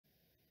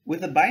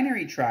With a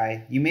binary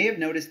trie, you may have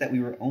noticed that we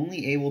were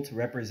only able to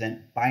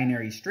represent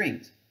binary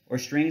strings, or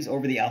strings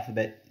over the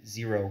alphabet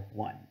 0,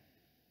 1.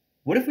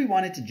 What if we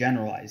wanted to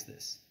generalize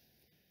this?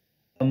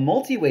 A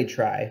multi-way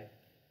trie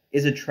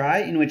is a trie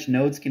in which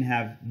nodes can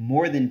have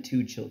more than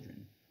 2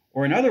 children.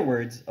 Or in other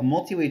words, a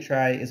multi-way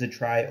trie is a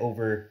trie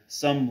over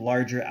some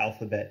larger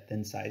alphabet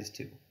than size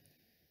 2.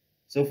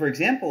 So for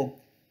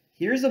example,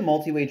 here's a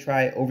multi-way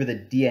trie over the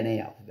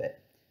DNA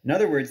alphabet. In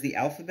other words, the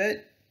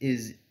alphabet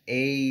is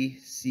A,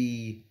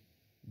 C,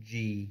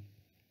 G,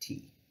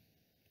 T.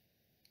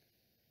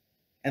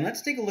 And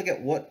let's take a look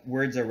at what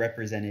words are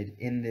represented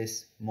in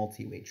this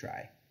multi-way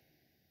trie.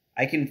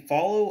 I can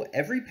follow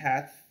every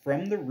path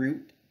from the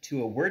root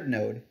to a word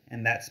node,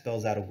 and that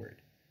spells out a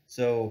word.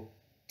 So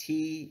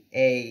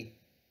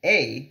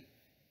T-A-A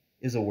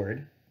is a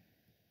word.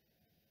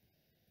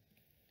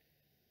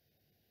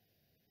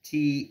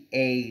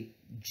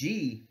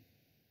 T-A-G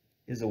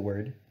is a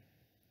word.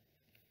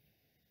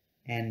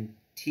 And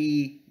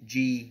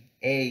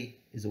T-G-A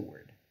is a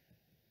word.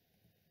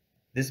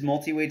 This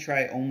multi-way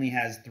trie only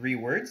has 3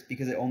 words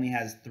because it only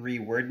has 3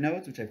 word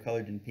nodes, which I've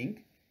colored in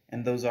pink,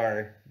 and those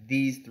are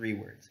these 3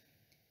 words.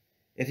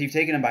 If you've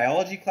taken a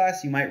biology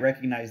class, you might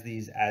recognize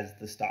these as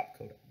the stop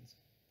codons.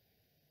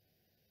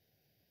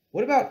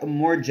 What about a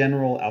more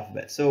general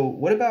alphabet? So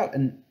what about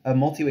a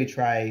multi-way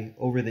trie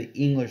over the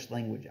English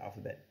language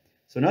alphabet?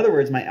 So in other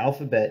words, my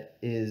alphabet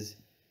is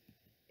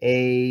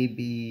A,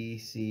 B,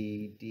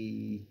 C,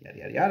 D, yada,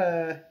 yada,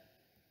 yada,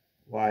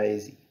 Y,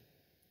 Z.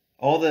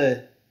 All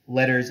the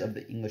letters of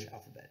the English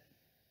alphabet.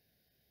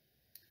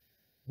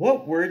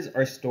 What words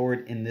are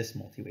stored in this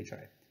multi-way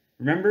trie?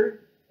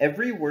 Remember,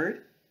 every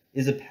word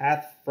is a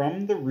path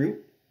from the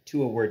root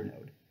to a word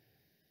node.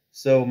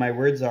 So my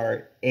words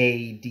are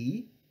AD,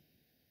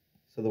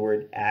 so the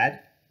word add,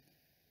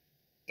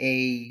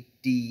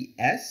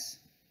 ADS,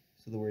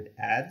 so the word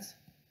adds,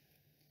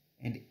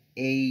 and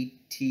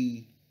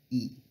ATE,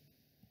 the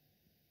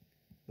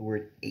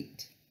word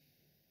ate.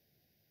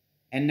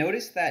 And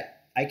notice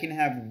that I can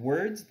have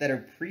words that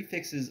are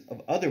prefixes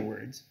of other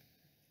words.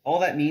 All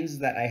that means is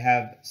that I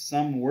have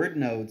some word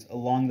nodes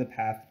along the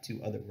path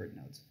to other word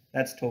nodes.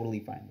 That's totally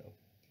fine though.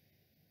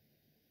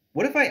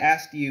 What if I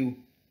asked you,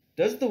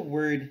 does the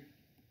word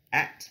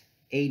AT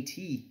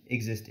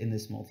exist in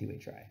this multi-way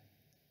trie?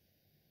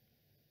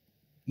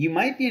 You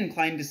might be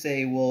inclined to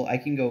say, well, I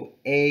can go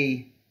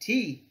AT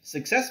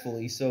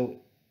successfully,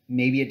 so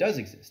maybe it does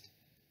exist.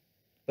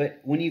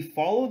 But when you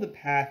follow the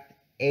path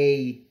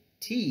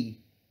AT,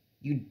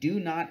 you do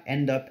not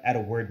end up at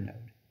a word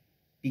node.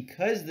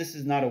 Because this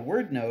is not a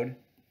word node,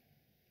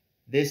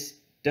 this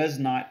does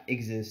not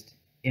exist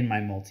in my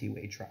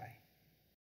multi-way trie.